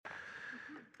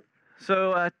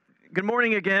Good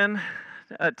morning again.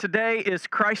 Today is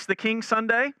Christ the King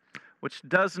Sunday, which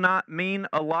does not mean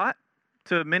a lot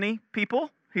to many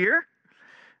people here.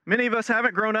 Many of us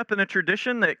haven't grown up in a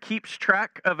tradition that keeps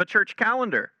track of a church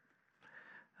calendar.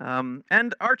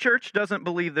 And our church doesn't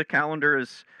believe the calendar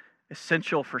is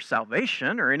essential for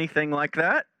salvation or anything like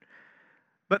that.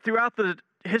 But throughout the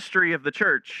history of the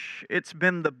church, it's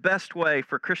been the best way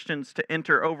for Christians to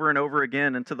enter over and over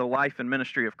again into the life and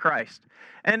ministry of Christ.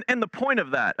 And the point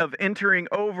of that, of entering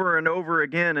over and over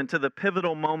again into the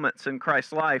pivotal moments in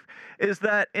Christ's life, is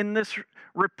that in this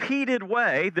repeated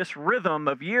way, this rhythm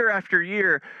of year after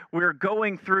year, we're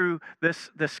going through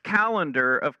this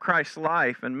calendar of Christ's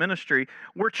life and ministry.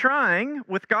 We're trying,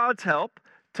 with God's help,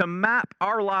 to map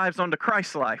our lives onto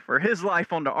Christ's life, or His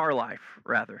life onto our life,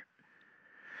 rather.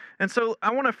 And so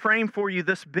I want to frame for you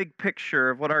this big picture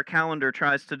of what our calendar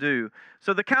tries to do.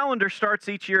 So the calendar starts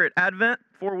each year at Advent,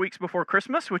 4 weeks before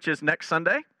Christmas, which is next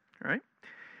Sunday, right?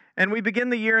 And we begin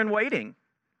the year in waiting,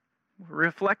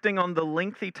 reflecting on the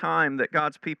lengthy time that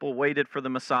God's people waited for the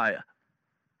Messiah.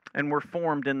 And we're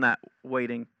formed in that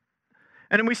waiting.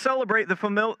 And then we celebrate the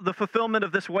fulfillment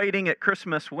of this waiting at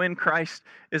Christmas when Christ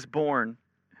is born.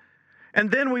 And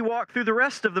then we walk through the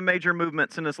rest of the major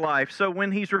movements in His life. So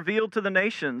when He's revealed to the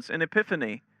nations in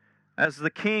Epiphany as the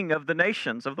King of the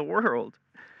nations of the world,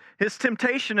 His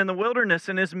temptation in the wilderness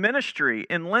and His ministry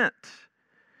in Lent,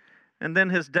 and then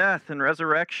His death and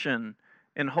resurrection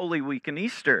in Holy Week and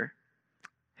Easter,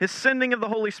 His sending of the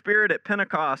Holy Spirit at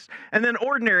Pentecost, and then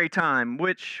ordinary time,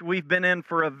 which we've been in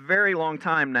for a very long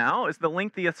time now, is the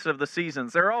lengthiest of the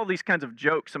seasons. There are all these kinds of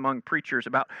jokes among preachers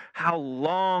about how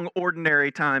long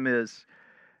ordinary time is.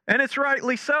 And it's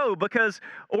rightly so, because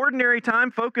ordinary time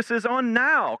focuses on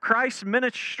now, Christ's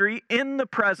ministry in the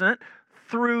present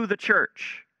through the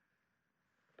church.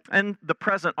 And the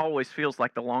present always feels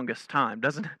like the longest time,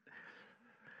 doesn't it?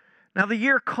 Now the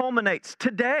year culminates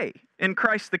today in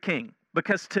Christ the King.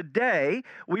 Because today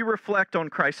we reflect on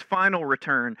Christ's final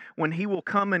return when He will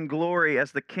come in glory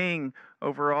as the King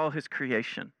over all His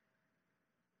creation.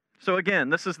 So again,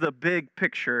 this is the big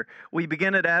picture. We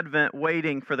begin at Advent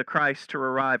waiting for the Christ to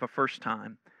arrive a first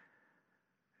time.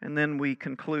 And then we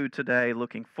conclude today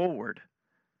looking forward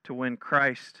to when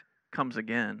Christ comes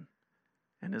again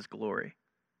in His glory.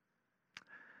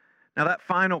 Now that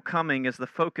final coming is the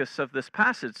focus of this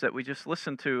passage that we just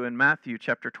listened to in Matthew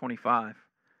chapter 25.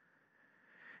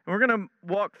 And we're going to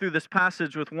walk through this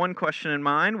passage with one question in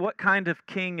mind. What kind of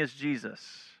king is Jesus?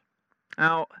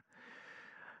 Now,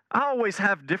 I always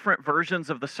have different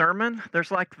versions of the sermon. There's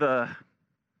like the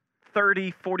 30,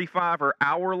 45, or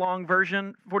hour-long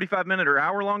version, 45-minute or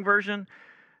hour-long version.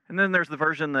 And then there's the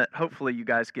version that hopefully you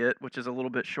guys get, which is a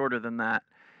little bit shorter than that.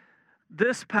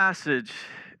 This passage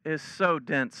is so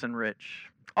dense and rich.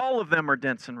 All of them are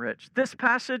dense and rich. This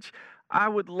passage, I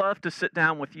would love to sit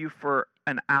down with you for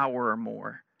an hour or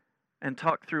more and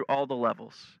talk through all the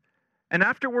levels. And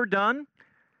after we're done,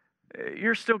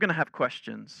 you're still going to have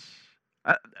questions.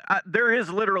 There is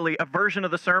literally a version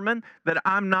of the sermon that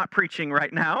I'm not preaching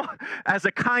right now as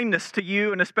a kindness to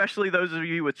you, and especially those of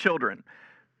you with children.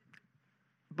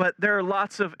 But there are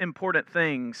lots of important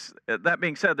things. That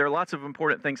being said, there are lots of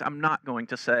important things I'm not going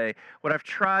to say. What I've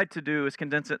tried to do is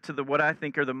condense it to what I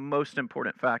think are the most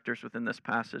important factors within this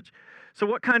passage. So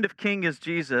what kind of king is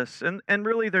Jesus? And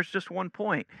really, there's just one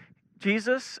point.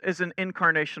 Jesus is an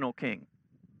incarnational king.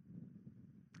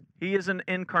 He is an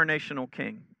incarnational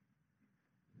king.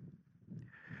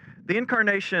 The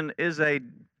incarnation is a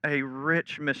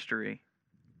rich mystery.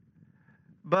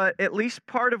 But at least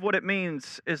part of what it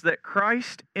means is that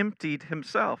Christ emptied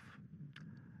Himself.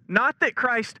 Not that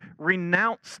Christ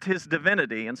renounced His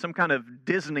divinity in some kind of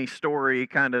Disney story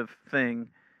kind of thing,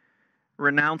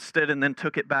 renounced it and then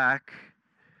took it back.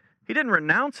 He didn't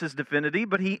renounce His divinity,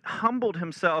 but He humbled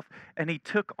Himself and He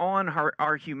took on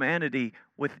our humanity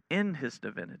within His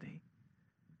divinity.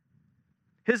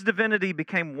 His divinity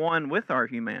became one with our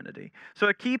humanity. So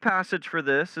a key passage for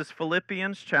this is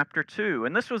Philippians chapter 2.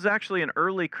 And this was actually an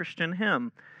early Christian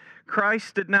hymn.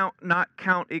 Christ did not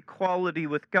count equality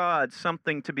with God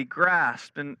something to be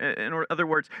grasped, in other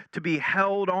words, to be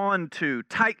held on to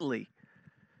tightly.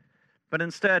 But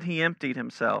instead, He emptied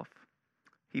Himself.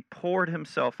 He poured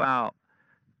Himself out,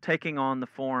 taking on the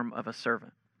form of a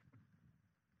servant.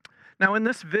 Now, in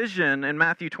this vision in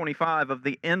Matthew 25 of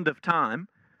the end of time,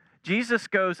 Jesus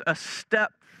goes a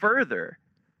step further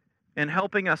in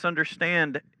helping us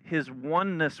understand His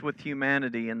oneness with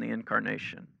humanity in the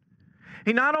incarnation.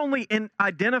 He not only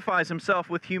identifies Himself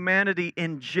with humanity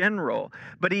in general,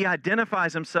 but He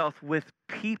identifies Himself with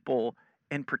people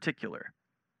in particular.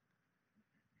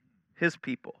 His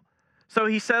people. So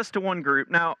he says to one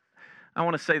group, now, I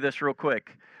want to say this real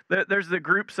quick. There's the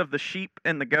groups of the sheep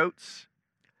and the goats.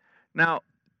 Now,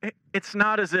 it's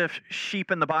not as if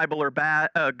sheep in the Bible are bad,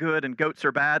 good and goats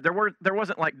are bad. There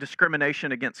wasn't like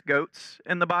discrimination against goats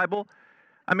in the Bible.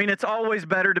 I mean, it's always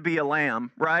better to be a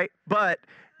lamb, right? But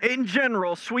in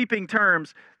general, sweeping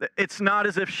terms, it's not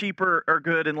as if sheep are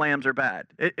good and lambs are bad.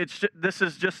 This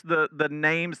is just the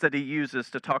names that he uses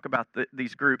to talk about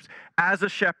these groups. As a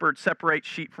shepherd separates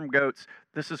sheep from goats,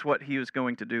 this is what he was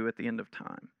going to do at the end of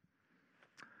time.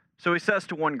 So he says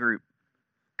to one group,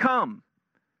 "Come,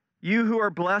 you who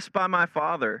are blessed by my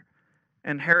Father,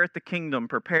 inherit the kingdom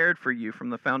prepared for you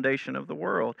from the foundation of the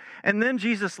world." And then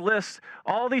Jesus lists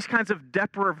all these kinds of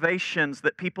deprivations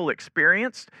that people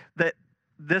experienced that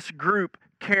this group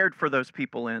cared for those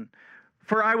people in.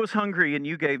 "For I was hungry and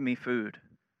you gave me food.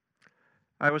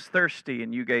 I was thirsty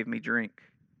and you gave me drink.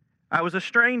 I was a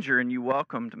stranger and you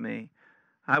welcomed me.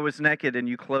 I was naked and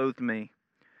you clothed me.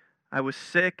 I was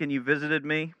sick and you visited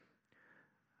me.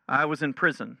 I was in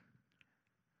prison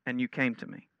and you came to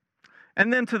me."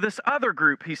 And then to this other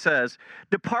group, he says,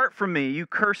 "Depart from me, you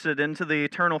cursed, into the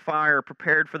eternal fire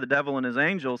prepared for the devil and his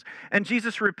angels." And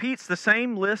Jesus repeats the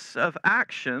same list of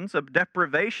actions, of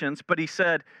deprivations, but he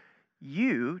said,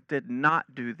 "You did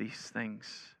not do these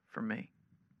things for me,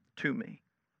 to me."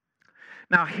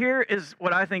 Now, here is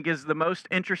what I think is the most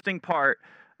interesting part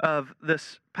of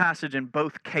this passage in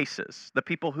both cases. The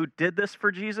people who did this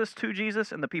for Jesus, to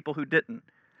Jesus, and the people who didn't.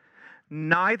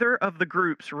 Neither of the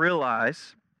groups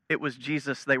realize it was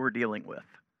Jesus they were dealing with.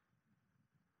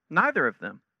 Neither of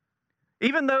them.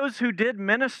 Even those who did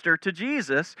minister to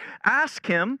Jesus ask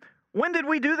him, "When did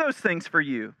we do those things for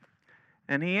you?"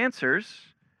 And he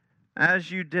answers,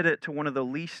 "As you did it to one of the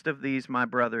least of these, my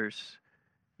brothers,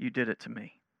 you did it to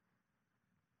me."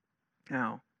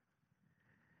 Now,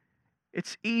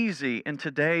 it's easy in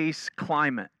today's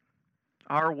climate,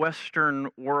 our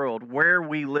Western world, where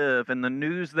we live, and the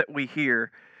news that we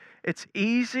hear, it's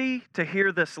easy to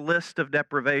hear this list of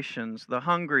deprivations, the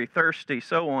hungry, thirsty,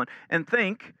 so on, and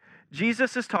think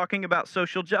Jesus is talking about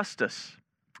social justice,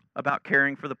 about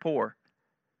caring for the poor.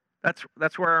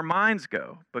 That's where our minds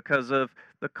go because of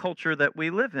the culture that we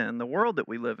live in, the world that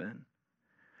we live in.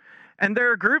 And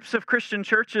there are groups of Christian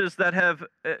churches that have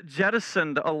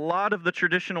jettisoned a lot of the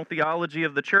traditional theology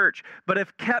of the church, but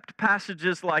have kept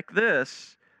passages like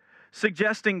this,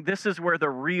 suggesting this is where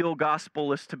the real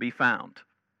gospel is to be found.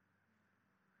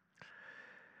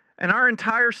 And our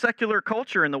entire secular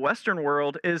culture in the Western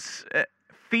world is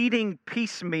feeding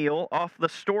piecemeal off the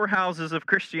storehouses of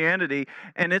Christianity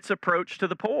and its approach to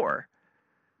the poor.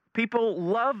 People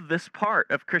love this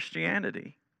part of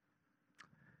Christianity.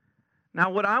 Now,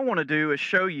 what I want to do is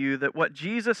show you that what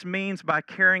Jesus means by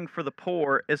caring for the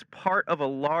poor is part of a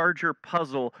larger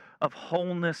puzzle of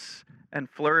wholeness and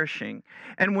flourishing.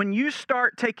 And when you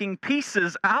start taking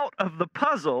pieces out of the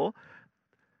puzzle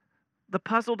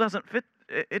doesn't fit,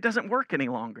 it doesn't work any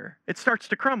longer. It starts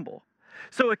to crumble.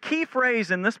 So a key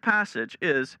phrase in this passage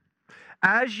is,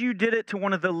 "As you did it to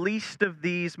one of the least of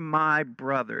these, my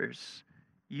brothers,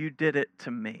 you did it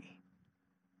to me."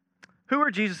 Who are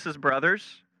Jesus'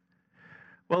 brothers?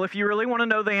 Well, if you really want to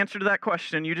know the answer to that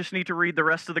question, you just need to read the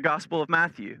rest of the Gospel of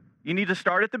Matthew. You need to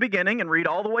start at the beginning and read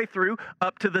all the way through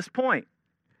up to this point.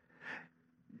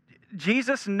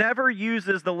 Jesus never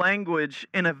uses the language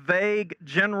in a vague,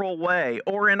 general way,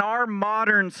 or in our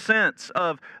modern sense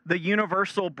of the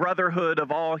universal brotherhood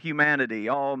of all humanity,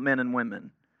 all men and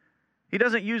women. He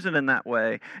doesn't use it in that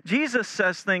way. Jesus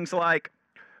says things like,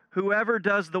 "Whoever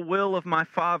does the will of my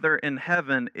Father in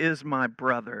heaven is my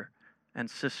brother and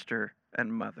sister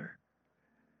and mother."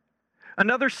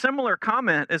 Another similar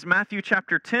comment is Matthew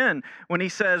chapter 10, when he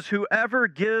says, "Whoever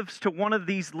gives to one of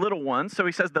these little ones," so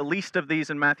he says the least of these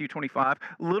in Matthew 25,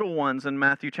 little ones in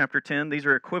Matthew chapter 10, these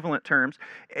are equivalent terms.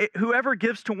 "Whoever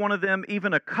gives to one of them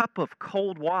even a cup of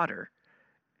cold water,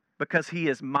 because he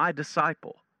is my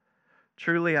disciple,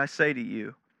 truly I say to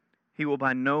you, he will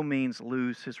by no means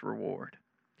lose his reward."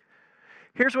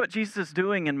 Here's what Jesus is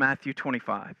doing in Matthew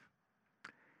 25.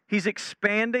 He's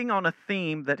expanding on a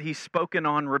theme that he's spoken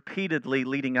on repeatedly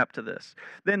leading up to this.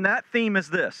 Then that theme is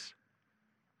this: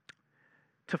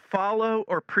 to follow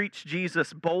or preach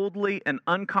Jesus boldly and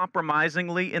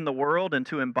uncompromisingly in the world and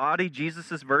to embody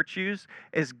Jesus' virtues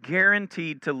is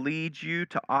guaranteed to lead you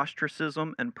to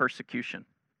ostracism and persecution.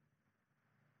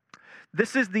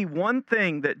 This is the one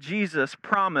thing that Jesus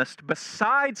promised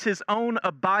besides his own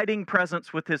abiding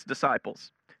presence with his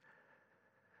disciples.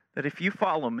 That if you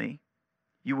follow me,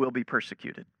 you will be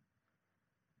persecuted.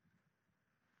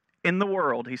 In the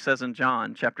world, he says in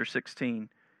John chapter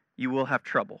 16, you will have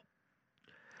trouble.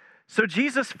 So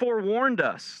Jesus forewarned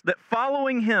us that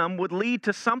following him would lead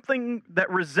to something that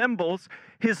resembles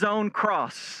his own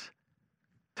cross.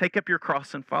 Take up your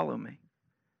cross and follow me.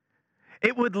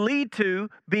 It would lead to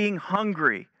being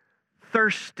hungry,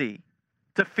 thirsty,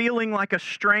 to feeling like a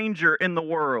stranger in the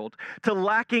world, to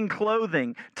lacking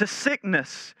clothing, to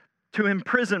sickness, to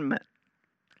imprisonment.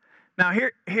 Now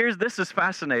this is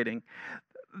fascinating.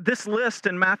 This list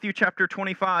in Matthew chapter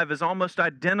 25 is almost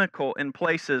identical in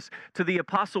places to the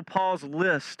Apostle Paul's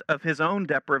list of his own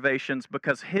deprivations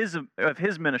because of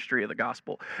his ministry of the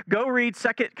gospel. Go read 2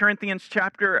 Corinthians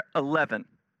chapter 11,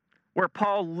 where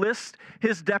Paul lists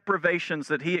his deprivations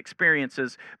that he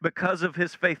experiences because of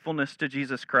his faithfulness to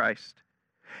Jesus Christ.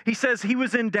 He says he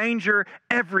was in danger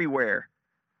everywhere.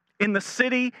 In the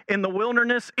city, in the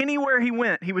wilderness, anywhere he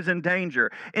went, he was in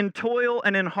danger, in toil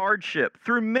and in hardship,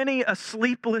 through many a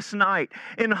sleepless night,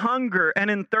 in hunger and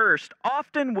in thirst,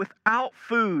 often without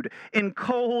food, in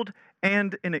cold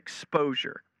and in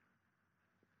exposure.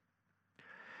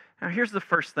 Now, here's the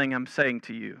first thing I'm saying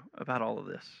to you about all of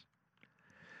this.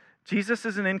 Jesus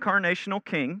is an incarnational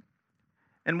king,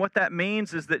 and what that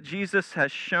means is that Jesus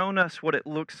has shown us what it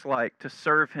looks like to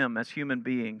serve him as human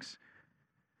beings.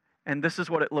 And this is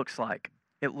what it looks like.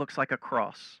 It looks like a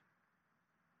cross.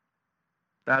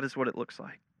 That is what it looks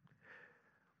like.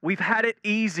 We've had it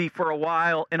easy for a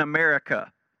while in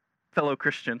America, fellow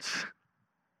Christians.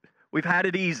 We've had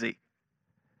it easy.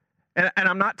 And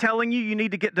I'm not telling you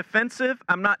need to get defensive.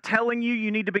 I'm not telling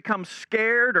you need to become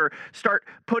scared or start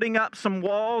putting up some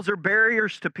walls or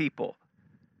barriers to people.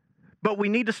 But we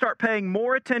need to start paying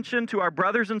more attention to our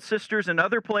brothers and sisters in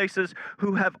other places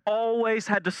who have always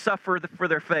had to suffer for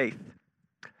their faith.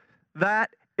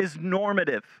 That is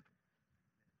normative.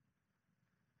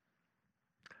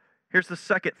 Here's the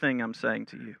second thing I'm saying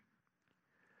to you.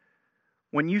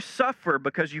 When you suffer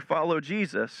because you follow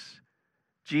Jesus,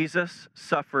 Jesus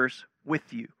suffers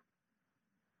with you.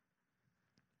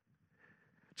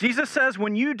 Jesus says,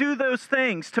 when you do those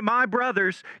things to my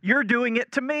brothers, you're doing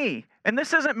it to me. And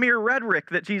this isn't mere rhetoric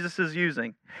that Jesus is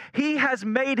using. He has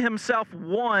made himself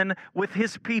one with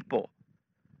his people.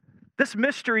 This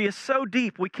mystery is so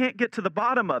deep, we can't get to the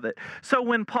bottom of it. So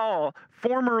when Paul,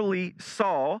 formerly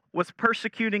Saul, was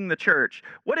persecuting the church,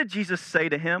 what did Jesus say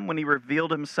to him when he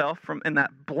revealed himself in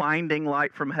that blinding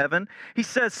light from heaven? He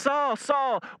says, Saul,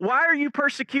 Saul, why are you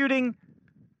persecuting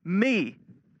me?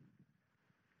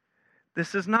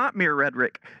 This is not mere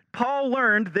rhetoric. Paul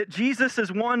learned that Jesus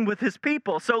is one with his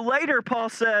people. So later Paul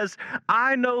says,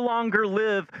 I no longer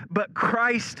live, but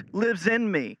Christ lives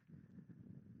in me.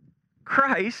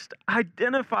 Christ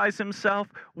identifies himself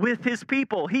with his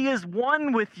people. He is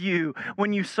one with you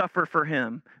when you suffer for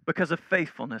him because of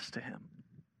faithfulness to him.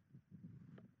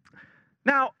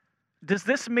 Now, does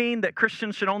this mean that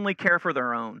Christians should only care for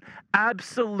their own?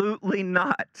 Absolutely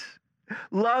not.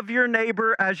 Love your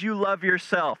neighbor as you love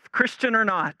yourself, Christian or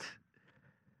not.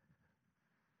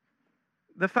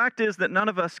 The fact is that none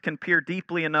of us can peer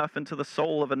deeply enough into the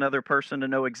soul of another person to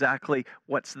know exactly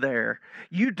what's there.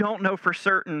 You don't know for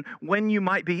certain when you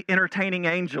might be entertaining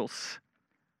angels,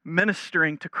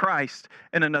 ministering to Christ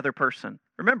in another person.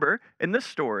 Remember, in this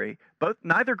story,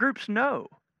 neither groups know.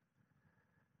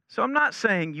 So I'm not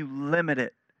saying you limit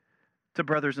it to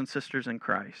brothers and sisters in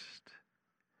Christ.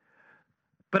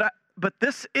 But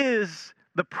this is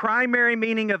the primary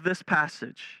meaning of this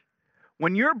passage.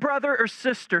 When your brother or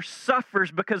sister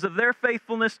suffers because of their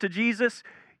faithfulness to Jesus,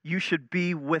 you should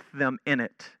be with them in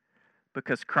it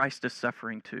because Christ is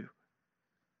suffering too.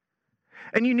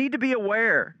 And you need to be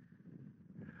aware.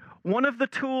 One of the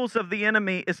tools of the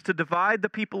enemy is to divide the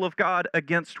people of God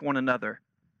against one another.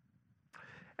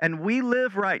 And we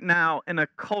live right now in a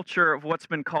culture of what's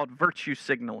been called virtue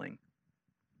signaling.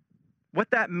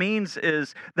 What that means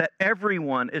is that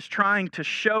everyone is trying to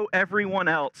show everyone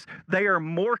else they are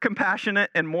more compassionate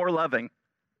and more loving.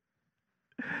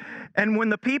 And when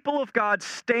the people of God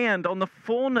stand on the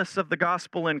fullness of the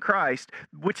gospel in Christ,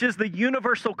 which is the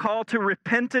universal call to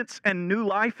repentance and new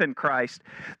life in Christ,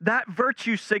 that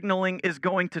virtue signaling is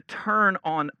going to turn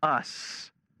on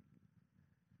us.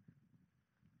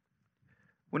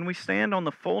 When we stand on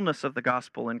the fullness of the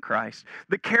gospel in Christ,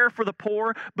 the care for the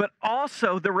poor, but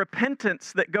also the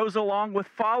repentance that goes along with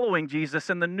following Jesus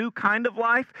and the new kind of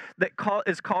life that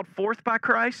is called forth by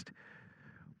Christ,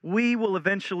 we will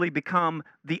eventually become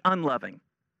the unloving,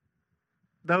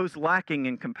 those lacking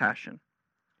in compassion.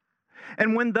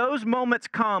 And when those moments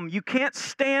come, you can't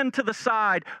stand to the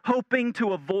side hoping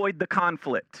to avoid the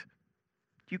conflict.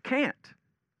 You can't.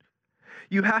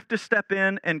 You have to step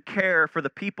in and care for the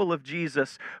people of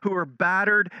Jesus who are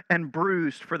battered and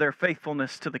bruised for their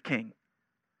faithfulness to the King.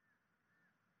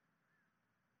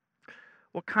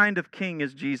 What kind of king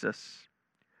is Jesus?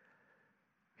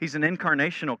 He's an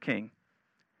incarnational king.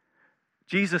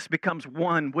 Jesus becomes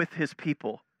one with his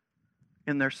people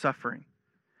in their suffering.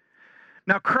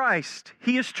 Now Christ,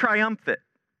 he is triumphant.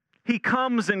 He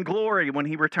comes in glory when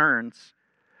he returns.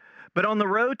 But on the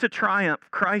road to triumph,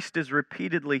 Christ is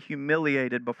repeatedly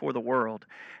humiliated before the world.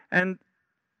 And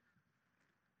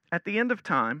at the end of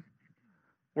time,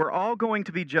 we're all going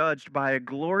to be judged by a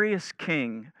glorious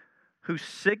king who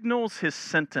signals his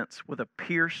sentence with a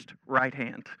pierced right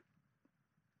hand.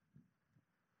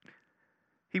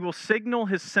 He will signal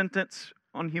his sentence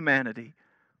on humanity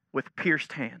with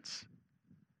pierced hands.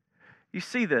 You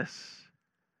see this.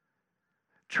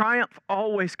 Triumph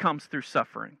always comes through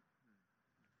suffering.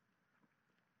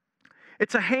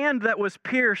 It's a hand that was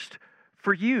pierced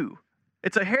for you.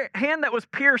 It's a hand that was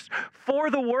pierced for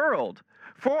the world,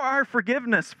 for our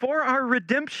forgiveness, for our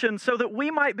redemption, so that we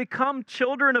might become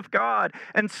children of God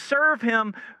and serve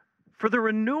him for the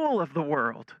renewal of the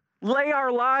world. Lay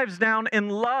our lives down in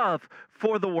love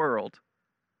for the world.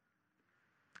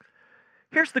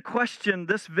 Here's the question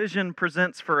this vision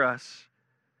presents for us.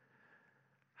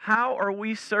 How are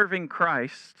we serving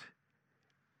Christ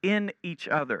in each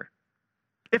other?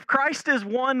 If Christ is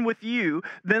one with you,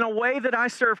 then a way that I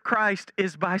serve Christ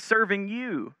is by serving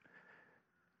you.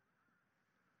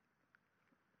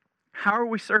 How are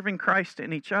we serving Christ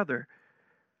in each other?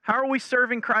 How are we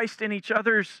serving Christ in each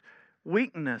other's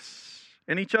weakness,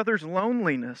 in each other's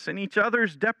loneliness, in each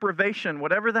other's deprivation,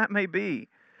 whatever that may be?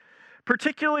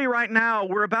 Particularly right now,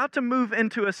 we're about to move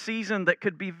into a season that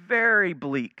could be very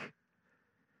bleak.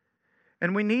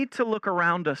 And we need to look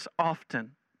around us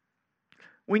often.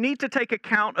 We need to take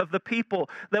account of the people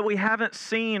that we haven't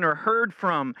seen or heard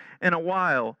from in a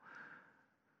while.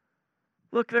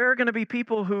 Look, there are going to be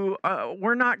people who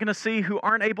we're not going to see who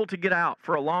aren't able to get out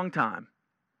for a long time.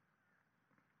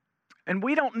 And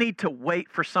we don't need to wait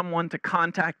for someone to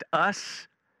contact us.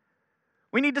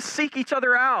 We need to seek each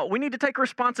other out. We need to take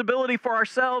responsibility for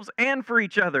ourselves and for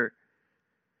each other.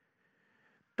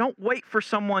 Don't wait for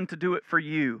someone to do it for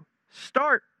you.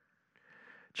 Start.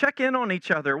 Check in on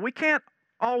each other. We can't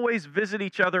always visit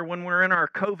each other when we're in our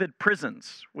COVID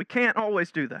prisons. We can't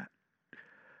always do that.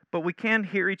 But we can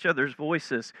hear each other's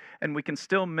voices, and we can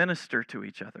still minister to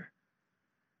each other.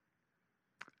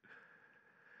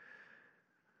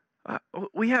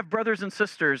 We have brothers and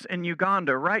sisters in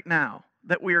Uganda right now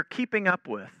that we are keeping up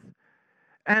with.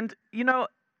 And, you know,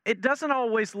 it doesn't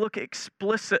always look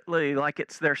explicitly like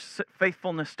it's their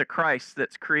faithfulness to Christ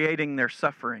that's creating their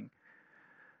suffering.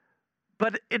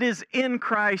 But it is in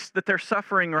Christ that they're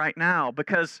suffering right now,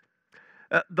 because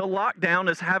the lockdown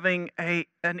is having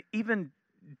an even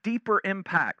deeper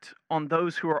impact on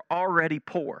those who are already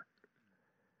poor.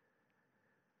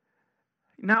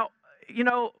 Now, you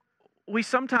know, we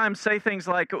sometimes say things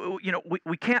like, you know,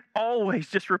 we can't always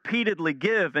just repeatedly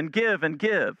give and give and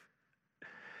give.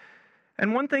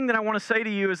 And one thing that I want to say to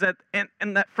you is that,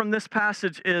 and that from this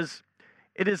passage is,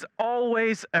 it is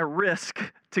always a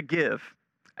risk to give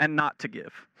and not to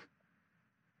give.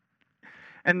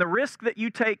 And the risk that you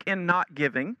take in not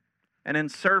giving and in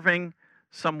serving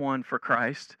someone for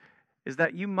Christ is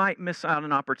that you might miss out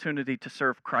an opportunity to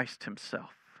serve Christ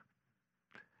himself.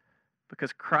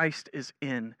 Because Christ is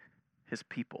in his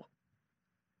people.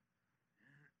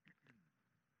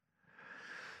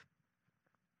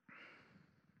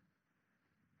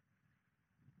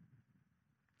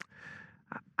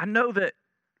 I know that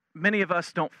many of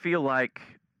us don't feel like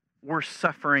we're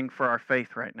suffering for our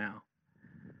faith right now.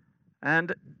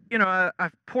 And, you know,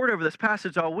 I've pored over this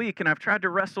passage all week, and I've tried to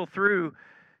wrestle through,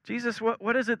 Jesus,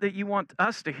 what is it that you want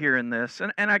us to hear in this?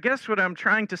 And I guess what I'm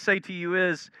trying to say to you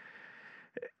is,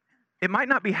 it might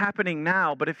not be happening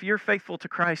now, but if you're faithful to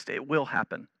Christ, it will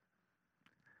happen.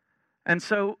 And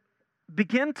so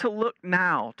begin to look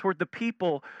now toward the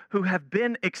people who have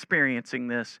been experiencing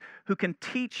this, who can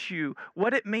teach you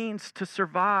what it means to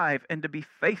survive and to be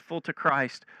faithful to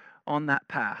Christ on that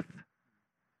path.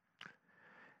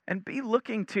 And be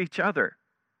looking to each other.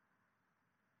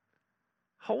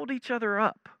 Hold each other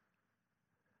up.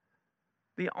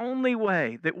 The only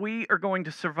way that we are going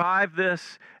to survive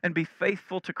this and be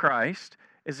faithful to Christ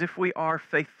is if we are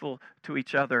faithful to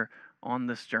each other on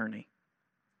this journey.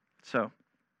 So,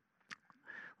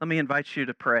 let me invite you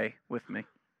to pray with me.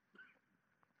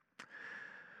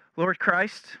 Lord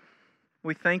Christ,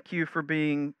 we thank you for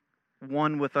being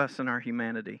one with us in our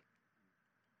humanity,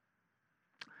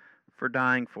 for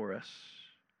dying for us,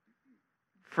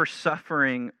 for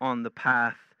suffering on the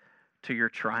path to your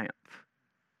triumph.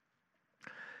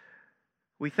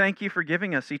 We thank you for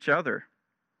giving us each other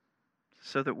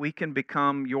so that we can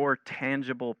become your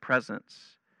tangible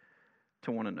presence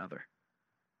to one another.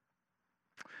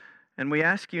 And we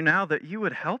ask you now that you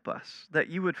would help us, that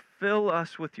you would fill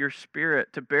us with your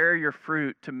Spirit to bear your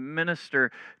fruit, to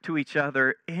minister to each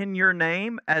other in your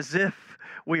name as if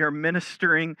we are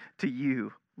ministering to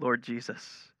you, Lord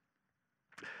Jesus.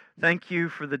 Thank you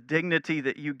for the dignity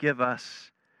that you give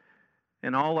us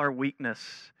in all our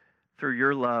weakness through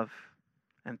your love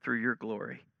and through your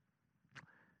glory.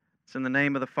 It's in the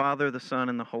name of the Father, the Son,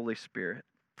 and the Holy Spirit.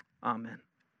 Amen.